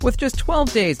With just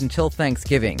 12 days until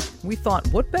Thanksgiving, we thought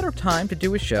what better time to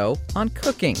do a show on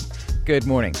cooking. Good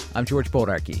morning, I'm George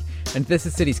Boldarchy, and this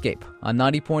is Cityscape on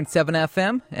 90.7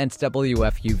 FM and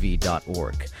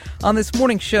WFUV.org. On this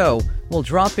morning's show, we'll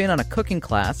drop in on a cooking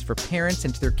class for parents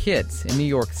and their kids in New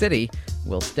York City.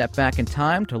 We'll step back in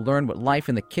time to learn what life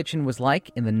in the kitchen was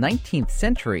like in the 19th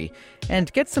century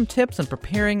and get some tips on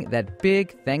preparing that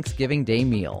big Thanksgiving Day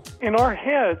meal. In our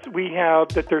heads, we have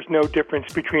that there's no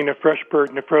difference between a fresh bird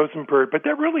and a frozen bird, but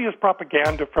that really is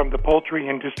propaganda from the poultry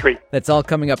industry. That's all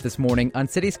coming up this morning on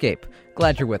Cityscape.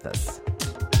 Glad you're with us.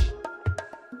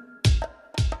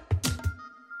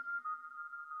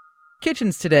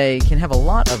 Kitchens today can have a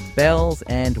lot of bells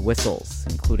and whistles,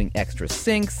 including extra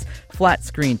sinks,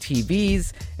 flat-screen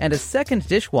TVs, and a second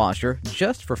dishwasher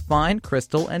just for fine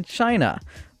crystal and china.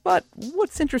 But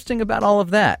what's interesting about all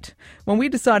of that? When we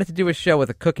decided to do a show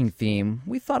with a cooking theme,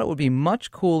 we thought it would be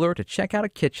much cooler to check out a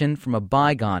kitchen from a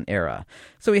bygone era.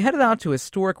 So we headed out to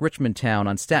historic Richmond Town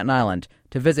on Staten Island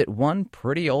to visit one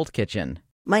pretty old kitchen.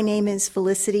 My name is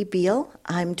Felicity Beal.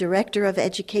 I'm Director of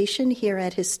Education here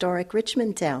at Historic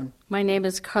Richmond Town. My name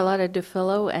is Carlotta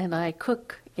DeFillo, and I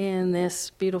cook in this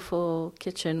beautiful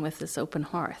kitchen with this open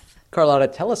hearth. Carlotta,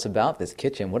 tell us about this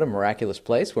kitchen. What a miraculous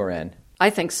place we're in. I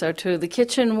think so, too. The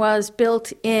kitchen was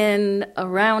built in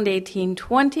around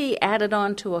 1820, added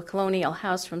on to a colonial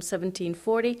house from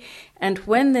 1740. And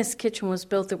when this kitchen was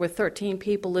built, there were 13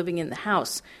 people living in the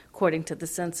house, according to the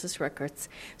census records.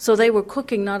 So they were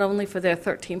cooking not only for their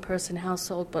 13-person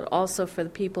household, but also for the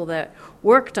people that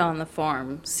worked on the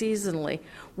farm seasonally.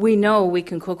 We know we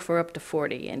can cook for up to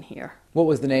 40 in here. What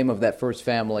was the name of that first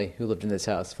family who lived in this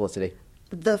house, Felicity?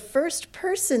 The first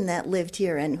person that lived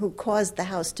here and who caused the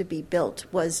house to be built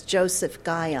was Joseph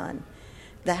Guyon.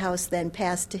 The house then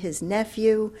passed to his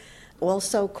nephew,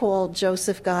 also called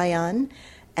Joseph Guyon,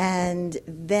 and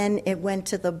then it went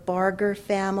to the Barger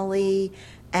family,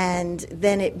 and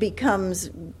then it becomes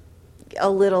a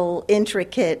little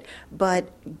intricate,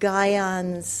 but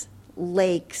Guyons,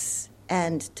 Lakes,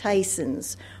 and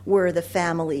Tysons were the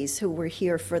families who were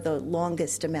here for the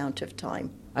longest amount of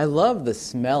time. I love the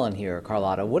smell in here,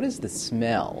 Carlotta. What is the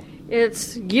smell?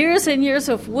 It's years and years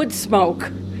of wood smoke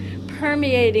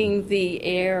permeating the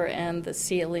air and the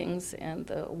ceilings and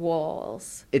the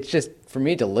walls. It's just, for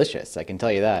me, delicious, I can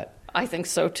tell you that. I think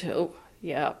so, too.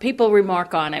 Yeah, people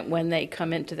remark on it when they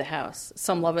come into the house.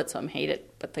 Some love it, some hate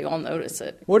it, but they all notice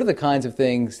it. What are the kinds of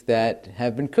things that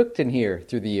have been cooked in here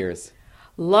through the years?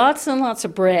 Lots and lots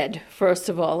of bread, first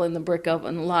of all, in the brick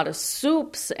oven. A lot of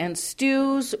soups and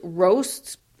stews,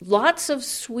 roasts, lots of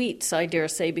sweets, I dare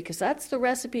say, because that's the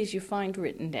recipes you find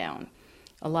written down.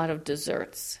 A lot of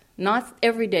desserts. Not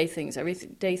everyday things.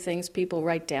 Everyday things people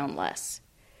write down less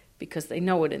because they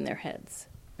know it in their heads.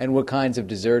 And what kinds of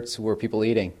desserts were people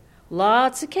eating?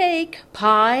 Lots of cake,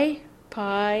 pie,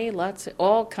 lots of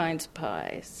all kinds of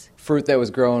pies. Fruit that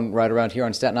was grown right around here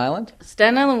on Staten Island?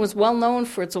 Staten Island was well known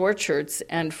for its orchards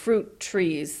and fruit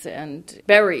trees and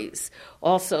berries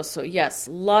also. So yes,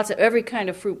 lots of every kind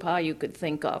of fruit pie you could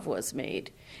think of was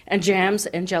made. And jams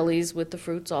and jellies with the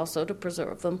fruits also to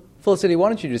preserve them. Felicity, why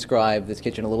don't you describe this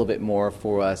kitchen a little bit more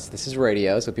for us? This is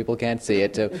radio, so people can't see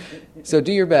it. So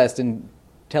do your best and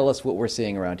tell us what we're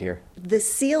seeing around here. The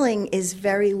ceiling is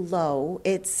very low.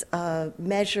 It's a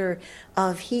measure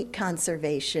of heat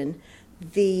conservation.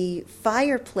 The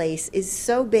fireplace is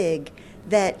so big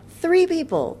that 3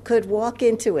 people could walk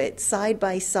into it side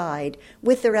by side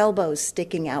with their elbows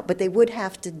sticking out, but they would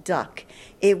have to duck.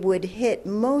 It would hit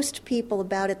most people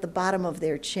about at the bottom of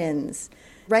their chins.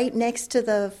 Right next to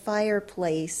the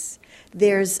fireplace,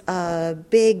 there's a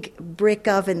big brick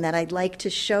oven that I'd like to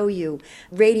show you.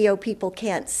 Radio people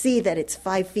can't see that it's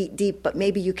 5 feet deep, but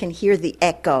maybe you can hear the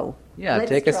echo. Yeah, Let's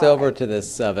take us try. over to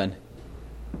this oven.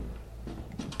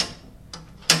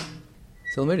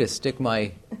 So let me just stick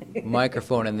my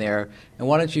microphone in there. And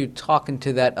why don't you talk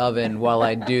into that oven while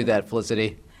I do that,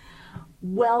 Felicity?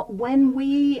 Well, when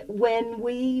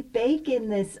we bake in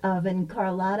this oven,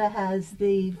 Carlotta has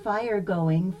the fire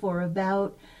going for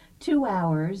about 2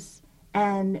 hours,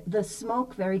 and the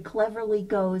smoke very cleverly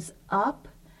goes up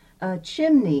a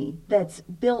chimney that's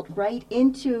built right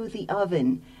into the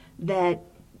oven that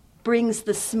brings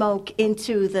the smoke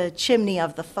into the chimney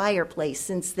of the fireplace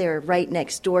since they're right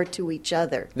next door to each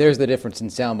other. There's the difference in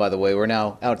sound, by the way. We're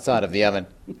now outside of the oven.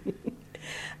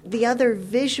 The other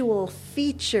visual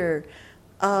feature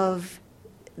of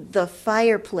the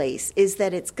fireplace is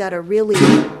that it's got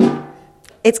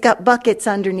buckets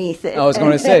underneath it. I was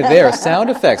going to say, there, sound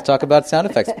effects. Talk about sound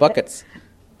effects, buckets.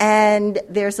 And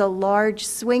there's a large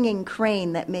swinging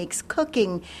crane that makes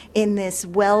cooking in this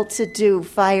well-to-do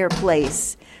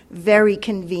fireplace very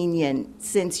convenient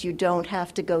since you don't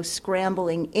have to go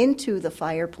scrambling into the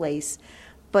fireplace,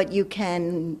 but you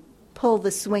can pull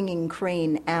the swinging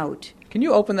crane out. Can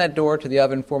you open that door to the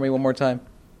oven for me one more time?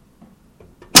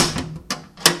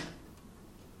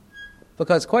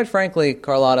 Because quite frankly,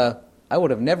 Carlotta, I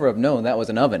would have never have known that was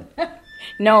an oven.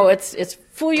 No, it's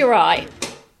fool your eye.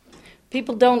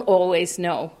 People don't always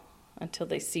know until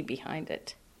they see behind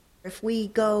it. If we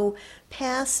go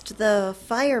past the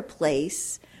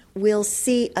fireplace, we'll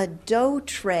see a dough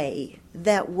tray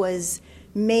that was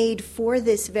made for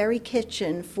this very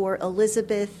kitchen for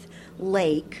Elizabeth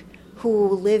Lake, who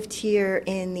lived here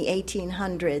in the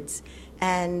 1800s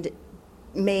and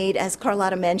made, as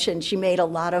Carlotta mentioned, she made a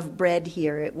lot of bread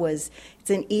here. It's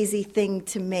an easy thing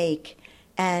to make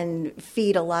and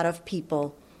feed a lot of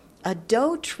people. A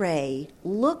dough tray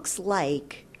looks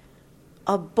like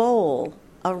a bowl,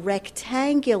 a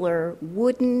rectangular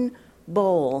wooden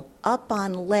bowl up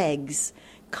on legs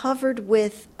covered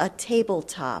with a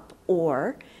tabletop,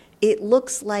 or it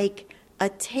looks like a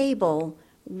table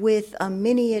with a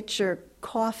miniature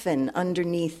coffin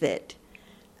underneath it.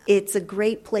 It's a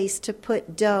great place to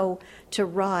put dough to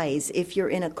rise if you're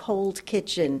in a cold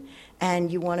kitchen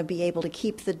and you want to be able to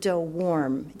keep the dough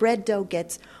warm. Bread dough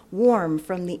gets warm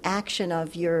from the action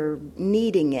of your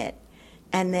kneading it.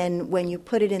 And then when you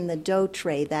put it in the dough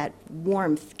tray, that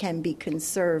warmth can be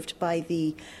conserved by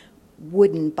the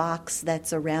wooden box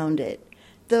that's around it.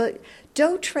 The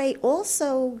dough tray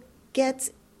also gets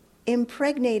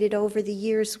impregnated over the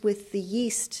years with the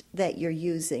yeast that you're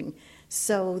using.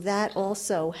 So that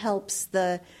also helps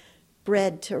the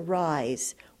bread to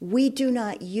rise. We do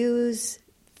not use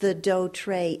the dough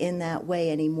tray in that way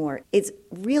anymore. It's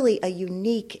really a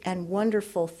unique and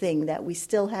wonderful thing that we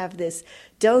still have this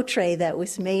dough tray that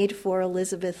was made for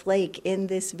Elizabeth Lake in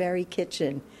this very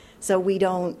kitchen. So we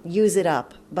don't use it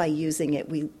up by using it.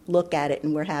 We look at it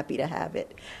and we're happy to have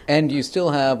it. And you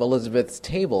still have Elizabeth's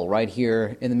table right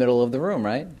here in the middle of the room,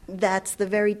 right? That's the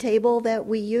very table that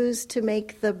we use to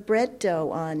make the bread dough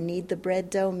on. Knead the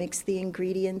bread dough, mix the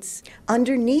ingredients.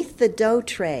 Underneath the dough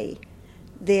tray,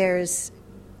 there's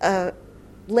a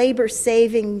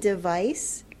labor-saving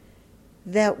device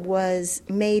that was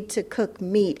made to cook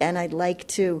meat, and I'd like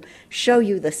to show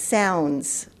you the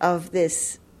sounds of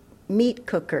this meat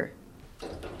cooker.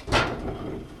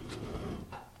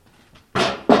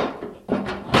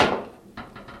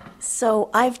 So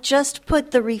I've just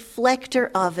put the reflector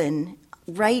oven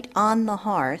right on the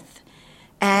hearth,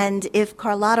 and if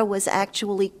Carlotta was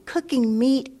actually cooking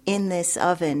meat in this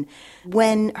oven,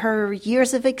 when her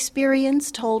years of experience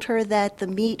told her that the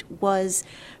meat was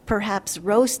perhaps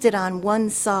roasted on one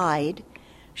side,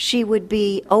 she would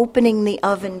be opening the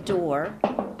oven door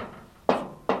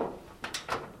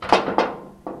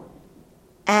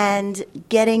and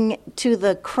getting to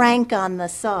the crank on the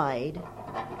side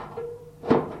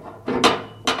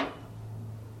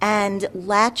and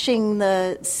latching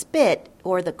the spit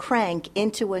or the crank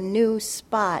into a new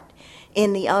spot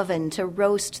in the oven to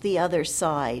roast the other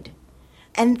side.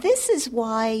 And this is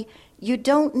why you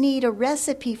don't need a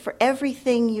recipe for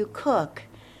everything you cook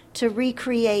to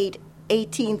recreate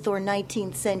 18th or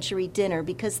 19th century dinner,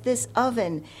 because this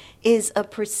oven is a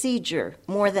procedure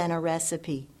more than a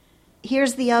recipe.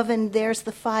 Here's the oven, there's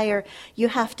the fire. You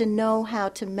have to know how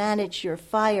to manage your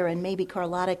fire, and maybe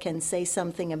Carlotta can say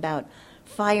something about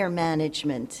fire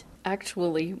management.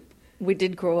 Actually, we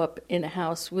did grow up in a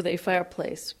house with a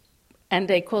fireplace and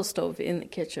a coal stove in the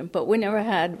kitchen, but we never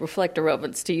had reflector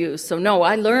ovens to use. So no,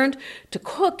 I learned to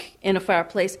cook in a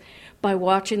fireplace by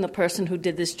watching the person who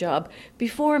did this job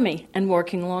before me and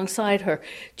working alongside her,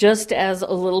 just as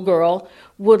a little girl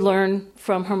would learn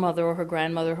from her mother or her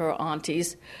grandmother, her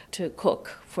aunties, to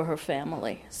cook for her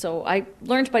family. So I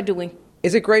learned by doing.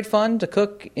 Is it great fun to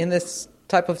cook in this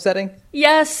type of setting?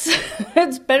 Yes,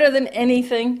 it's better than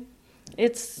anything.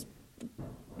 It's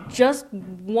just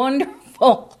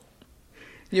wonderful.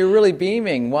 You're really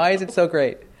beaming. Why is it so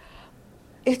great?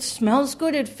 It smells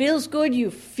good. It feels good.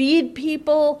 You feed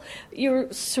people.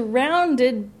 You're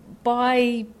surrounded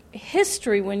by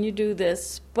history when you do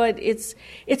this, but it's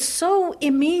so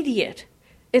immediate.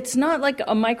 It's not like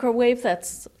a microwave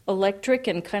that's electric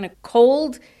and kind of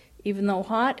cold, even though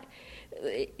hot.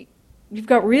 You've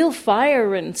got real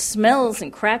fire and smells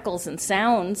and crackles and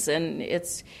sounds, and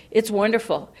it's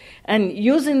wonderful. And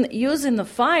using the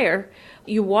fire,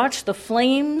 you watch the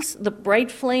flames, the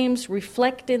bright flames,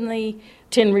 reflect in the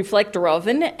tin reflector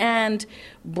oven and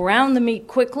brown the meat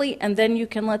quickly, and then you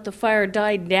can let the fire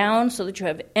die down so that you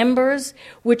have embers,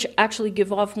 which actually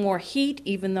give off more heat,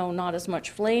 even though not as much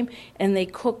flame, and they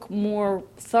cook more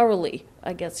thoroughly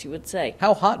I guess you would say.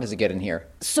 How hot does it get in here?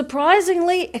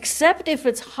 Surprisingly, except if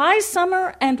it's high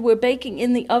summer and we're baking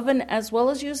in the oven as well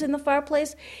as using the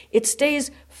fireplace, it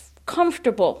stays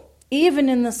comfortable even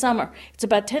in the summer. It's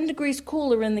about 10 degrees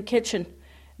cooler in the kitchen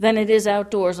than it is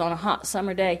outdoors on a hot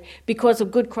summer day because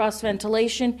of good cross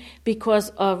ventilation, because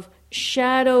of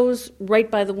shadows right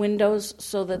by the windows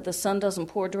so that the sun doesn't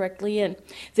pour directly in.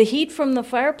 The heat from the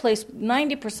fireplace,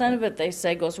 90% of it, they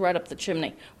say, goes right up the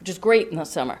chimney, which is great in the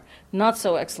summer, not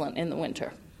so excellent in the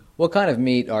winter. What kind of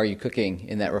meat are you cooking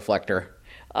in that reflector?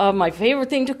 My favorite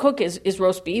thing to cook is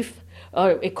roast beef.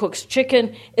 It cooks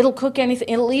chicken. It'll cook anything.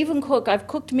 It'll even cook. I've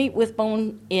cooked meat with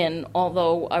bone in,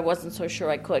 although I wasn't so sure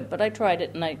I could, but I tried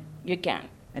it, and you can.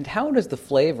 And how does the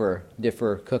flavor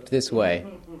differ cooked this way?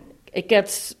 It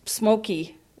gets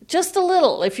smoky. Just a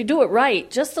little, if you do it right,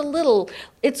 just a little.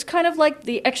 It's kind of like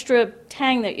the extra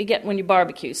tang that you get when you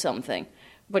barbecue something,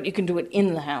 but you can do it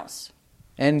in the house.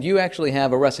 And you actually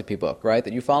have a recipe book, right,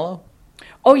 that you follow?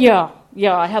 Oh, yeah,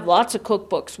 I have lots of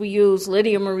cookbooks. We use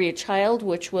Lydia Maria Child,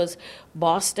 which was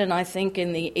Boston, I think,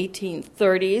 in the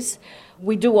 1830s.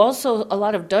 We do also a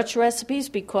lot of Dutch recipes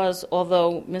because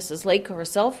although Mrs. Lake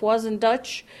herself wasn't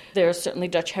Dutch, there's certainly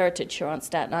Dutch heritage here on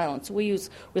Staten Island. So we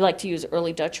like to use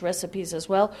early Dutch recipes as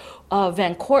well.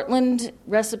 Van Cortlandt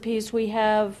recipes we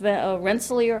have,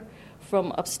 Rensselaer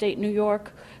from upstate New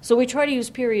York. So we try to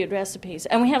use period recipes.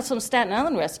 And we have some Staten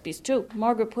Island recipes too.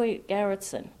 Margaret Poit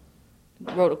Garretson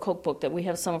wrote a cookbook that we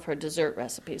have some of her dessert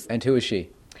recipes. And who is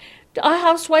she? A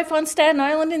housewife on Staten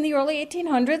Island in the early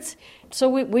 1800s. So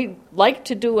we like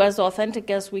to do as authentic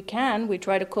as we can. We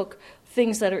try to cook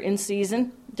things that are in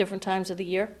season, different times of the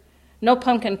year. No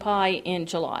pumpkin pie in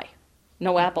July.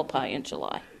 No apple pie in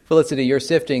July. Felicity, you're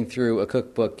sifting through a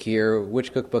cookbook here.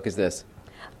 Which cookbook is this?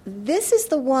 This is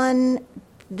the one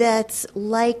that's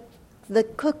like the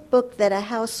cookbook that a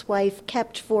housewife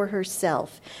kept for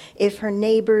herself. If her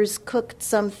neighbors cooked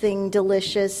something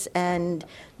delicious and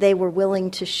they were willing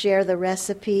to share the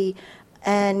recipe,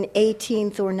 an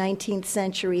 18th or 19th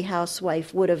century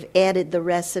housewife would have added the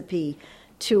recipe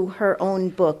to her own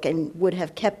book and would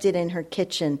have kept it in her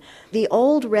kitchen. The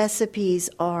old recipes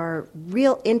are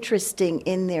real interesting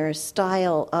in their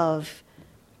style of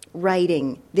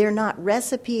writing. They're not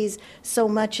recipes so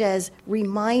much as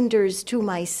reminders to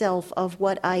myself of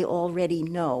what I already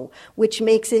know, which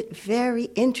makes it very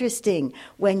interesting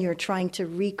when you're trying to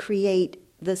recreate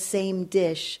the same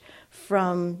dish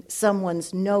from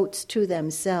someone's notes to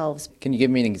themselves. Can you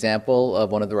give me an example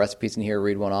of one of the recipes in here?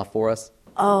 Read one off for us.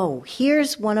 Oh,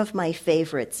 here's one of my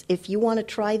favorites. If you want to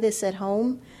try this at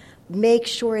home, make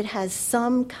sure it has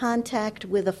some contact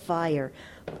with a fire.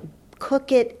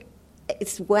 Cook it.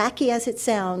 It's wacky as it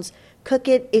sounds. Cook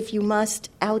it, if you must,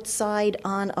 outside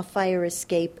on a fire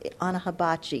escape, on a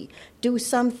hibachi. Do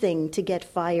something to get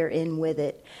fire in with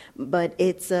it. But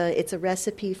it's a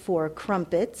recipe for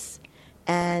crumpets,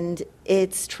 and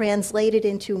it's translated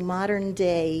into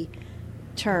modern-day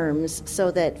terms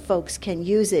so that folks can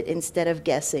use it instead of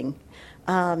guessing.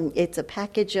 It's a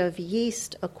package of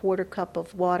yeast, a quarter cup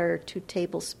of water, 2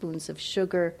 tablespoons of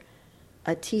sugar,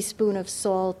 a teaspoon of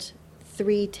salt,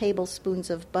 3 tablespoons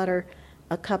of butter,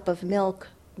 a cup of milk,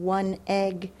 1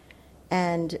 egg,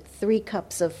 and 3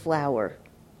 cups of flour.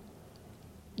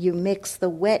 You mix the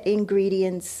wet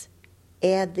ingredients,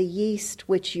 add the yeast,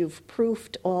 which you've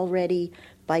proofed already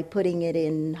by putting it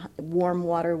in warm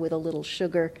water with a little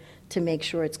sugar to make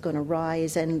sure it's going to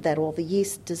rise and that all the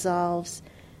yeast dissolves.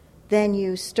 Then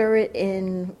you stir it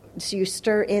in, so you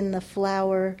stir in the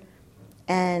flour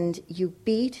and you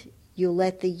beat. You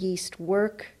let the yeast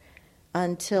work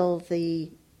until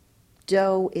the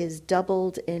dough is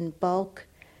doubled in bulk.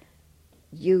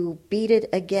 You beat it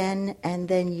again, and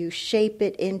then you shape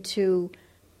it into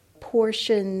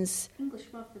portions. English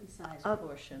muffin size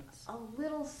portions. A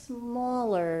little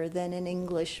smaller than an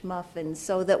English muffin,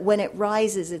 so that when it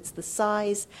rises, it's the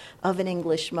size of an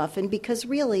English muffin, because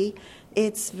really,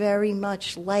 it's very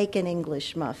much like an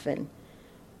English muffin.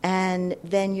 And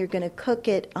then you're going to cook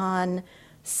it on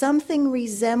something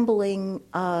resembling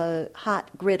a hot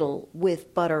griddle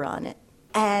with butter on it.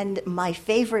 And my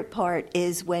favorite part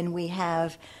is when we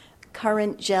have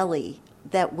currant jelly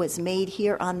that was made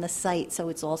here on the site, so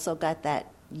it's also got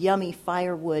that yummy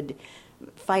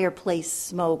fireplace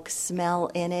smoke smell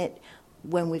in it.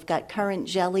 When we've got currant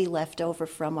jelly left over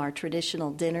from our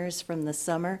traditional dinners from the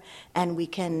summer, and we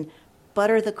can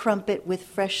butter the crumpet with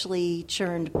freshly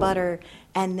churned butter,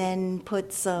 and then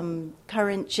put some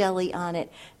currant jelly on it,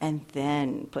 and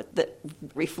then put the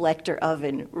reflector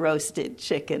oven roasted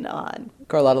chicken on.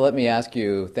 Carlotta, let me ask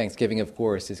you, Thanksgiving, of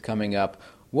course, is coming up.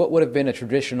 What would have been a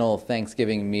traditional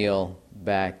Thanksgiving meal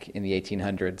back in the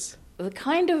 1800s? The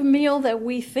kind of meal that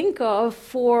we think of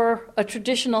for a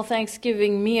traditional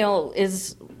Thanksgiving meal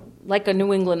is like a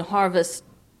New England harvest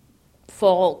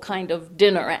fall kind of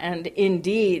dinner, and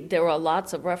indeed there are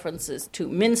lots of references to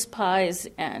mince pies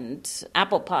and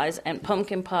apple pies and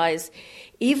pumpkin pies,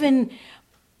 even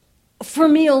for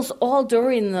meals all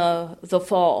during the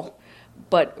fall.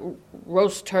 But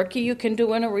roast turkey you can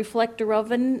do in a reflector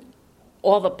oven,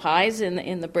 all the pies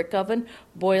in the brick oven,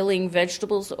 boiling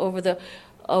vegetables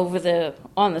on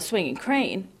the swinging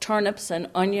crane, turnips and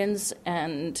onions,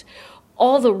 and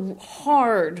all the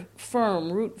hard,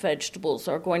 firm root vegetables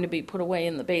are going to be put away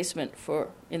in the basement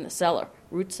in the cellar,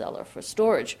 root cellar, for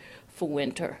storage for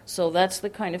winter. So that's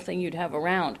the kind of thing you'd have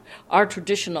around. Our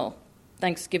traditional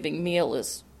Thanksgiving meal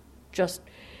is just,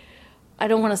 I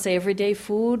don't want to say everyday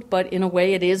food, but in a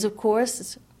way it is, of course.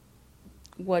 It's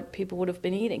what people would have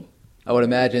been eating. I would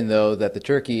imagine, though, that the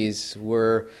turkeys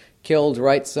were killed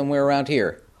right somewhere around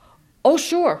here. Oh,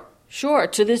 sure. Sure,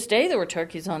 to this day there were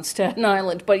turkeys on Staten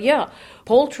Island. But yeah,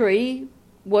 poultry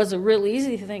was a real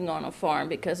easy thing on a farm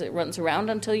because it runs around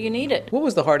until you need it. What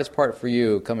was the hardest part for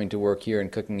you coming to work here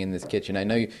and cooking in this kitchen? I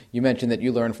know you mentioned that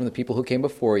you learned from the people who came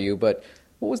before you, but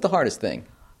what was the hardest thing?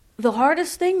 The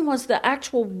hardest thing was the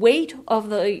actual weight of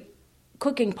the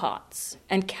cooking pots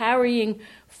and carrying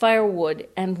firewood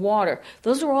and water.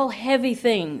 Those are all heavy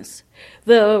things.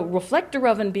 The reflector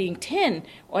oven being tin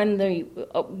and the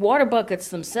water buckets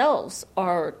themselves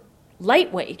are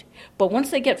lightweight, but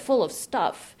once they get full of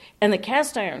stuff, and the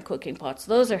cast iron cooking pots,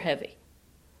 those are heavy.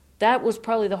 That was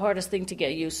probably the hardest thing to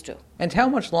get used to. And how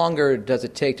much longer does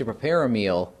it take to prepare a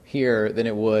meal here than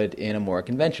it would in a more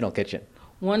conventional kitchen?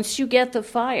 Once you get the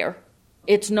fire,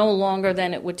 it's no longer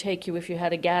than it would take you if you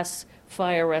had a gas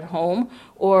fire at home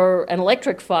or an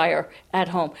electric fire at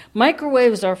home.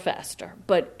 Microwaves are faster,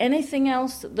 but anything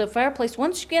else, the fireplace,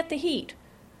 once you get the heat,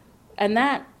 and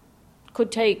that could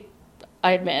take,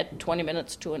 I admit, 20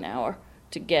 minutes to an hour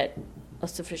to get a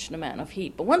sufficient amount of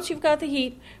heat. But once you've got the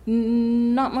heat,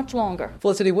 not much longer.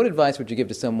 Felicity, what advice would you give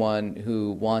to someone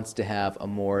who wants to have a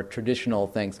more traditional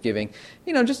Thanksgiving?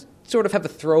 You know, just sort of have a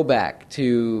throwback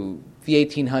to the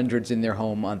 1800s in their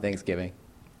home on Thanksgiving.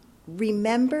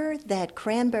 Remember that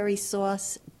cranberry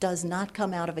sauce does not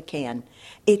come out of a can.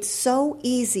 It's so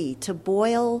easy to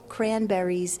boil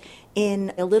cranberries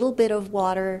in a little bit of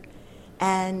water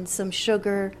and some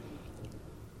sugar,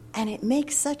 and it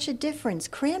makes such a difference.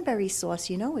 Cranberry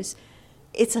sauce,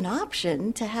 it's an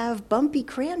option to have bumpy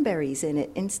cranberries in it.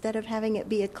 Instead of having it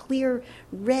be a clear,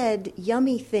 red,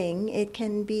 yummy thing, it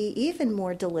can be even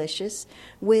more delicious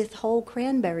with whole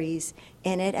cranberries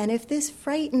in it. And if this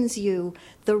frightens you,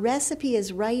 the recipe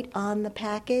is right on the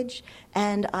package,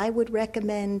 and I would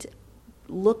recommend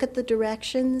look at the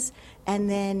directions and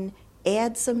then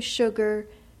add some sugar,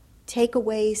 take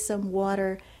away some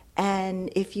water, and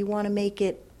if you want to make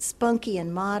it spunky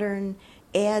and modern,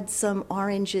 add some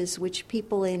oranges, which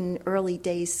people in early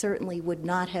days certainly would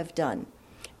not have done.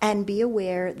 And be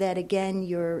aware that, again,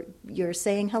 you're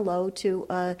saying hello to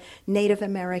a Native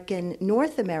American,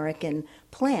 North American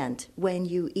plant when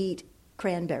you eat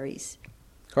cranberries.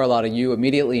 Carlotta, you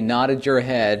immediately nodded your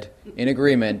head in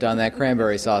agreement on that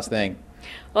cranberry sauce thing.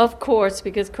 Of course,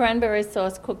 because cranberry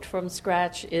sauce cooked from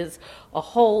scratch is a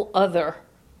whole other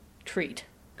treat.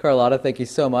 Carlotta, thank you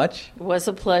so much. It was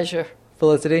a pleasure.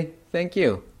 Felicity, thank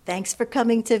you. Thanks for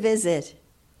coming to visit.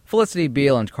 Felicity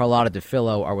Beal and Carlotta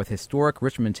DeFillo are with Historic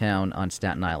Richmondtown on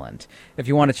Staten Island. If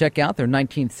you want to check out their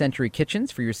 19th century kitchens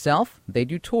for yourself, they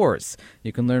do tours.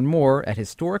 You can learn more at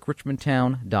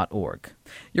historicrichmondtown.org.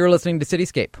 You're listening to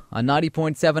Cityscape on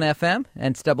 90.7 FM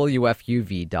and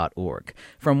WFUV.org.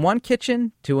 From one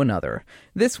kitchen to another.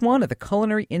 This one at the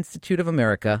Culinary Institute of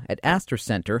America at Astor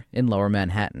Center in Lower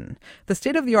Manhattan. The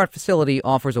state-of-the-art facility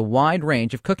offers a wide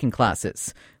range of cooking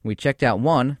classes. We checked out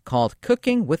one called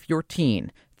Cooking with Your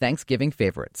Teen, Thanksgiving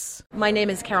Favorites. My name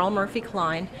is Carol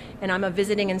Murphy-Klein, and I'm a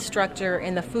visiting instructor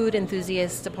in the Food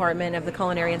Enthusiasts Department of the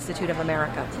Culinary Institute of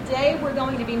America. Today we're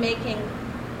going to be making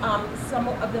some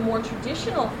of the more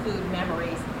traditional food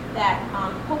memories that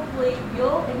hopefully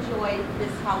you'll enjoy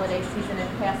this holiday season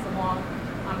and pass along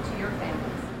to your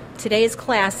families. Today's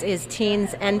class is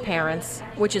teens and parents,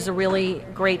 which is a really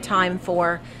great time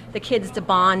for the kids to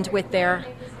bond with their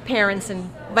parents and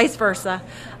vice versa,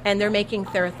 and they're making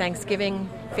their Thanksgiving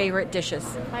favorite dishes.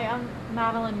 Hi, I'm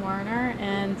Madeline Warner,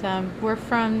 and we're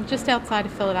from just outside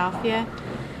of Philadelphia.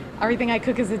 Everything I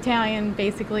cook is Italian,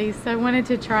 basically, so I wanted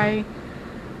to try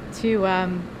to,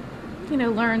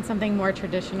 learn something more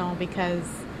traditional because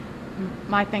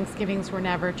my Thanksgivings were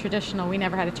never traditional. We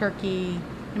never had a turkey,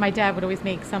 and my dad would always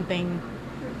make something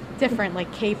different,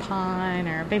 like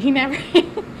capon, but he never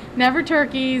never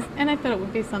turkeys, and I thought it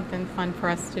would be something fun for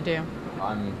us to do.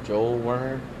 I'm Joel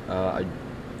Werner. I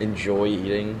enjoy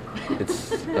eating.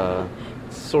 It's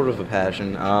sort of a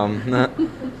passion.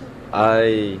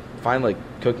 I find like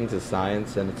cooking's a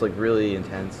science, and it's like really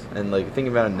intense. And like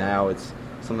thinking about it now, it's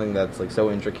something that's like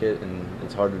so intricate, and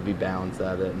it's hard to be balanced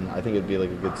at it. And I think it'd be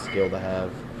like a good skill to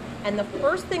have. And the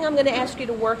first thing I'm going to ask you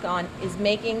to work on is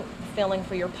making filling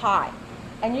for your pie.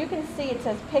 And you can see it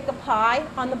says pick a pie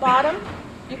on the bottom.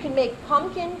 You can make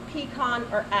pumpkin, pecan,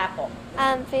 or apple.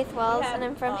 I'm Faith Wells, and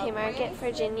I'm from Haymarket,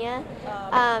 Virginia,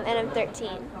 and I'm 13.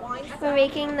 We're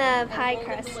making the pie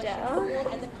crust dough.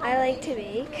 I like to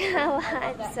bake a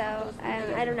lot, so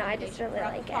I don't know, I just really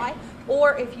like it.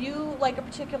 Or if you like a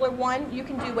particular one, you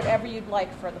can do whatever you'd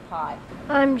like for the pie.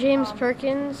 I'm James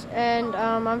Perkins, and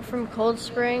I'm from Cold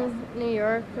Spring, New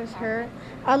York, with her.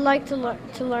 I'd like to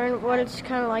learn what it's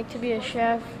kind of like to be a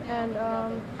chef, and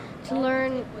to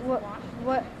learn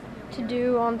what to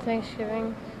do on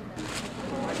Thanksgiving.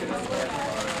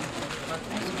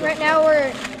 Right now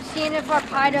we're seeing if our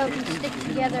pie dough can stick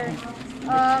together.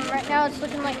 Right now it's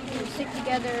looking like it can stick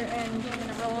together, and we're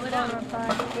gonna roll it out.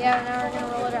 Yeah, now we're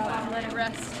gonna roll it out and let it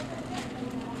rest.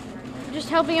 Just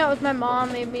helping out with my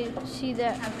mom made me see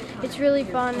that it's really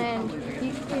fun, and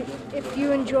if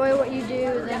you enjoy what you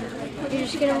do, then you're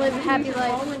just gonna live a happy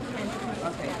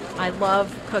life. I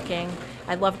love cooking.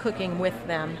 I love cooking with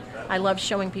them. I love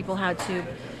showing people how to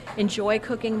enjoy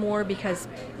cooking more because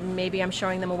maybe I'm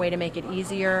showing them a way to make it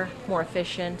easier, more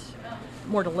efficient,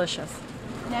 more delicious.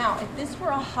 Now, if this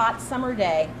were a hot summer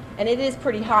day, and it is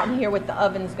pretty hot in here with the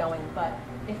ovens going, but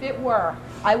if it were,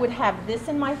 I would have this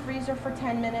in my freezer for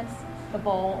 10 minutes, the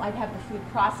bowl. I'd have the food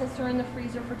processor in the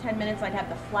freezer for 10 minutes. I'd have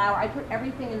the flour. I'd put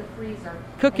everything in the freezer.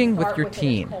 Cooking with Your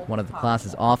Teen, one of the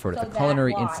classes offered at the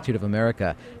Culinary Institute of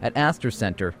America at Astor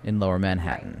Center in Lower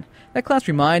Manhattan. That class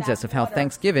reminds us of how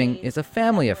Thanksgiving is a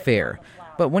family affair.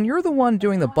 But when you're the one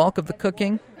doing the bulk of the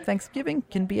cooking, Thanksgiving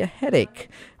can be a headache.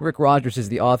 Rick Rogers is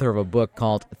the author of a book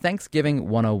called Thanksgiving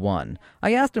 101.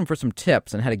 I asked him for some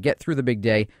tips on how to get through the big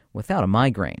day without a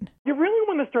migraine. You really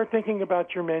want to start thinking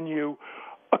about your menu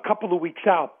a couple of weeks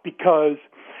out, because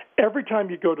every time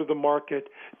you go to the market,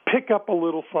 pick up a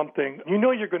little something. You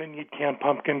know you're going to need canned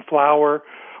pumpkin, flour,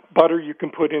 butter you can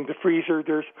put in the freezer.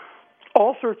 There's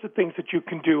all sorts of things that you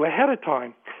can do ahead of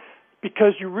time,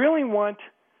 because you really want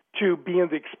to be in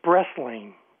the express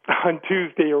lane on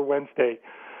Tuesday or Wednesday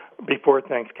before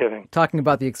Thanksgiving. Talking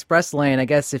about the express lane, I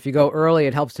guess if you go early,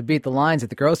 it helps to beat the lines at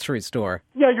the grocery store.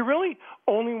 Yeah, you really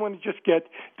only want to just get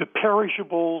the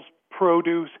perishables,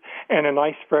 produce, and a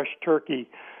nice fresh turkey.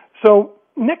 So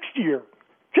next year,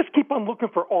 just keep on looking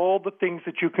for all the things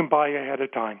that you can buy ahead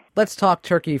of time. Let's talk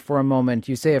turkey for a moment.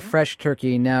 You say a fresh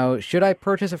turkey. Now, should I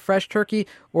purchase a fresh turkey,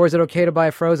 or is it okay to buy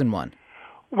a frozen one?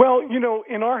 Well, you know,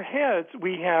 in our heads,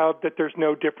 we have that there's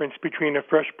no difference between a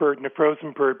fresh bird and a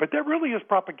frozen bird, but that really is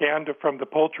propaganda from the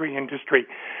poultry industry.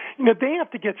 You know, they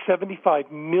have to get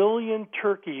 75 million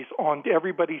turkeys on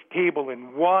everybody's table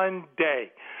in one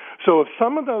day. So if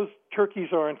some of those turkeys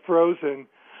aren't frozen,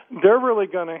 they're really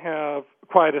going to have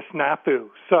quite a snafu.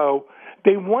 So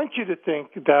they want you to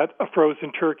think that a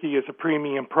frozen turkey is a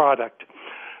premium product.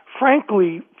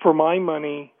 Frankly, for my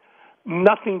money,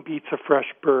 nothing beats a fresh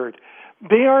bird.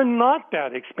 They are not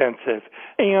that expensive,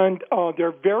 and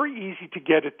they're very easy to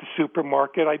get at the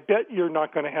supermarket. I bet you're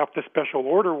not going to have to special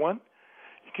order one.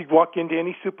 You could walk into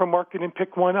any supermarket and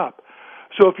pick one up.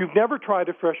 So if you've never tried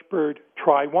a fresh bird,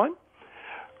 try one.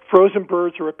 Frozen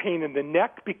birds are a pain in the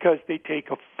neck because they take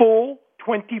a full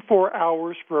 24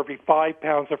 hours for every 5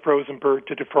 pounds of frozen bird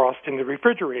to defrost in the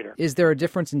refrigerator. Is there a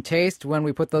difference in taste when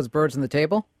we put those birds on the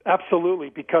table? Absolutely,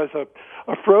 because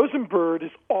a frozen bird is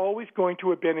always going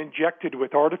to have been injected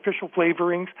with artificial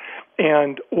flavorings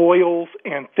and oils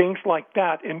and things like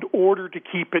that in order to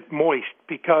keep it moist,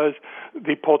 because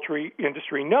the poultry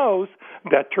industry knows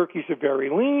that turkeys are very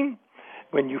lean.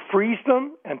 When you freeze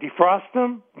them and defrost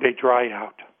them, they dry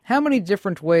out. How many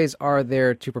different ways are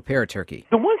there to prepare a turkey?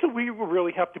 The ones that we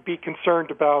really have to be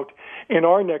concerned about in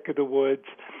our neck of the woods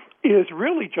is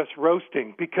really just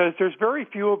roasting, because there's very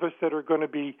few of us that are going to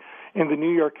be in the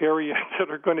New York area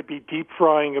that are going to be deep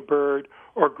frying a bird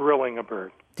or grilling a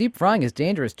bird. Deep frying is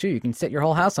dangerous, too. You can set your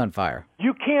whole house on fire.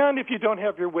 You can if you don't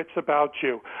have your wits about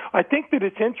you. I think that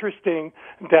it's interesting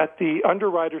that the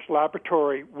Underwriters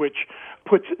Laboratory, which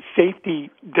puts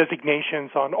safety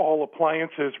designations on all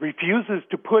appliances, refuses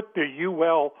to put the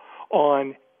UL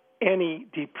on any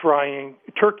deep frying,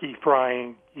 turkey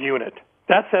frying unit.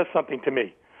 That says something to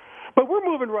me. But we're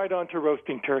moving right on to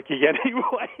roasting turkey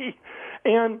anyway.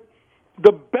 And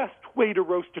the best way to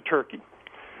roast a turkey,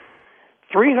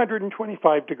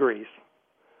 325 degrees,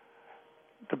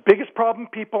 The biggest problem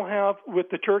people have with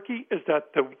the turkey is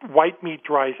that the white meat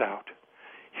dries out.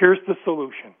 Here's the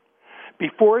solution.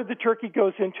 Before the turkey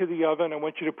goes into the oven, I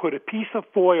want you to put a piece of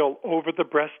foil over the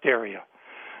breast area.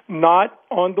 Not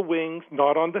on the wings,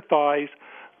 not on the thighs,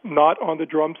 not on the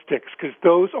drumsticks, because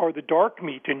those are the dark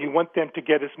meat and you want them to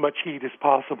get as much heat as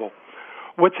possible.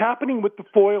 What's happening with the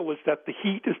foil is that the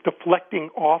heat is deflecting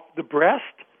off the breast,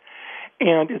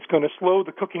 and it's going to slow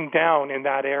the cooking down in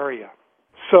that area.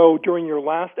 So during your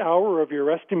last hour of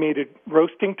your estimated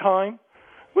roasting time,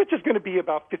 which is going to be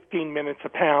about 15 minutes a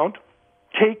pound,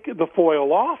 take the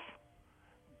foil off,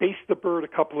 baste the bird a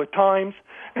couple of times,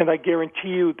 and I guarantee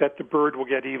you that the bird will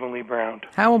get evenly browned.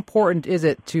 How important is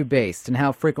it to baste, and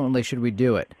how frequently should we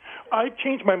do it? I've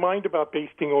changed my mind about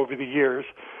basting over the years.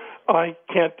 I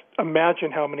can't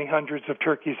imagine how many hundreds of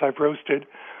turkeys I've roasted.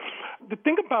 The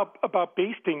thing about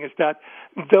basting is that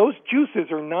those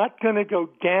juices are not going to go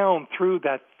down through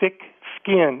that thick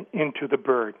skin into the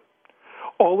bird.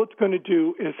 All it's going to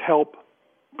do is help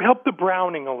the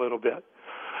browning a little bit.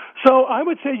 So I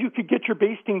would say you could get your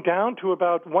basting down to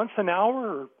about once an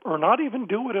hour or not even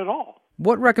do it at all.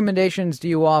 What recommendations do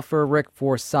you offer, Rick,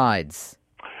 for sides?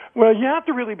 Well, you have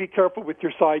to really be careful with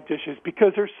your side dishes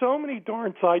because there's so many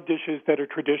darn side dishes that are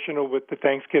traditional with the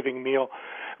Thanksgiving meal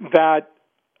that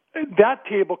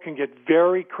table can get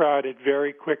very crowded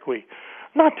very quickly,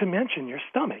 not to mention your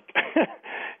stomach.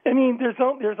 I mean,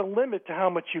 there's a limit to how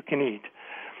much you can eat.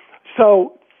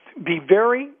 So be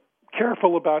very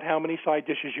careful about how many side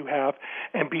dishes you have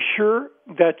and be sure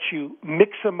that you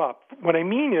mix them up. What I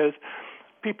mean is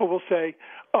people will say,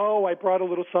 oh, I brought a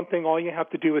little something, all you have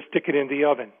to do is stick it in the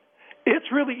oven. It's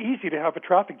really easy to have a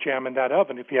traffic jam in that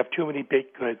oven if you have too many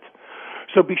baked goods.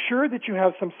 So be sure that you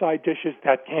have some side dishes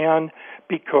that can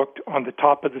be cooked on the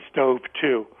top of the stove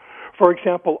too. For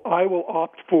example, I will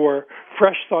opt for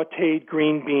fresh sautéed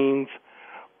green beans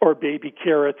or baby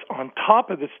carrots on top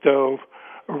of the stove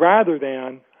rather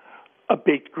than a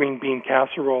baked green bean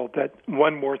casserole, that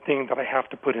one more thing that I have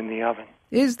to put in the oven.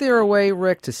 Is there a way,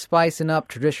 Rick, to spicing up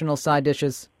traditional side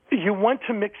dishes? You want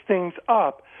to mix things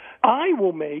up. I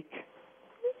will make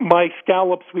my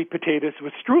scalloped sweet potatoes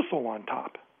with streusel on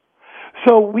top.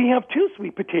 So we have two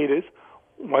sweet potatoes.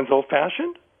 One's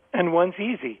old-fashioned and one's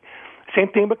easy. Same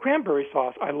thing with cranberry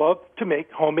sauce. I love to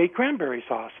make homemade cranberry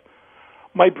sauce.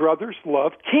 My brothers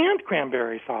love canned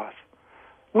cranberry sauce.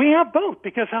 We have both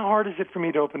because how hard is it for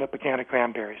me to open up a can of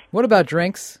cranberries? What about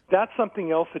drinks? That's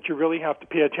something else that you really have to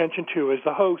pay attention to as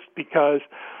the host because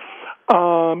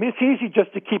it's easy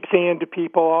just to keep saying to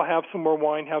people, I'll have some more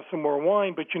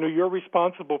wine, but you're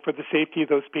responsible for the safety of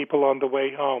those people on the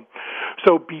way home.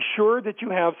 So be sure that you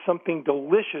have something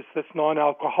delicious that's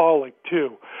non-alcoholic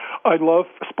too. I love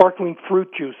sparkling fruit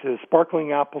juices,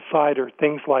 sparkling apple cider,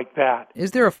 things like that.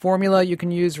 Is there a formula you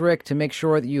can use, Rick, to make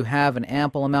sure that you have an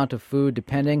ample amount of food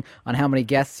depending on how many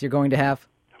guests you're going to have?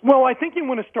 Well, I think you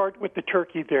want to start with the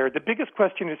turkey there. The biggest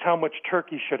question is how much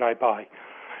turkey should I buy?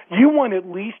 You want at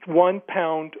least 1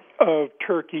 pound of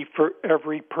turkey for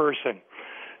every person.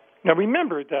 Now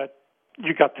remember that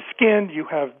you got the skin, you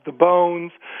have the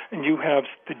bones, and you have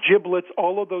the giblets.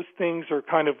 All of those things are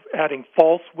kind of adding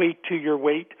false weight to your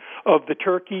weight of the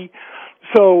turkey.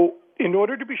 So in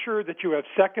order to be sure that you have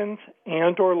seconds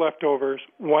and or leftovers,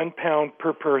 1 pound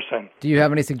per person. Do you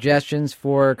have any suggestions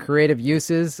for creative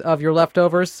uses of your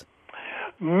leftovers?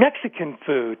 Mexican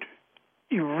food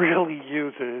really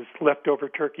uses leftover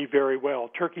turkey very well.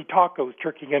 Turkey tacos,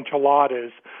 turkey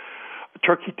enchiladas,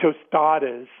 turkey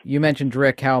tostadas. You mentioned,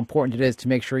 Rick, how important it is to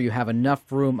make sure you have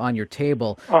enough room on your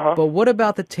table. But what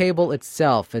about the table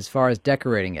itself as far as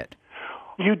decorating it?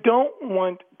 You don't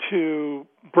want to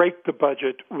break the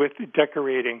budget with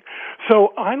decorating. So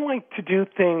I like to do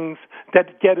things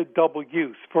that get a double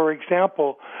use. For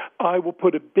example, I will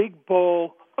put a big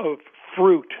bowl of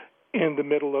fruit in the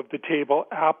middle of the table,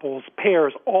 apples,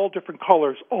 pears, all different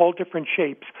colors, all different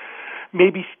shapes.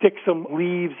 Maybe stick some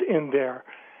leaves in there.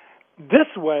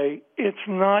 This way, it's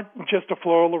not just a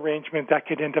floral arrangement that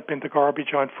could end up in the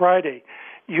garbage on Friday.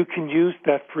 You can use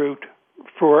that fruit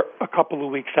for a couple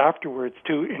of weeks afterwards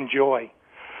to enjoy.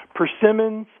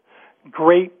 Persimmons,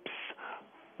 grapes,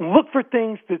 look for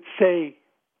things that say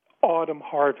autumn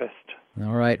harvest.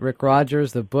 All right, Rick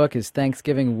Rogers, the book is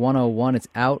Thanksgiving 101. It's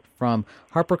out from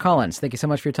HarperCollins. Thank you so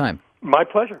much for your time. My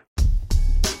pleasure.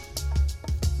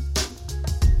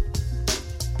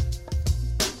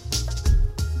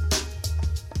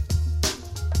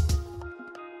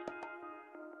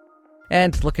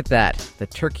 And look at that. The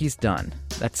turkey's done.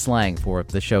 That's slang for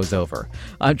the show's over.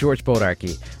 I'm George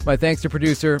Bodarky. My thanks to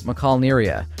producer McCall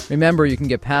Neria. Remember, you can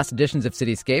get past editions of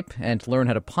Cityscape and learn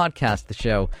how to podcast the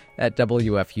show at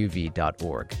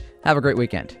WFUV.org. Have a great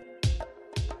weekend.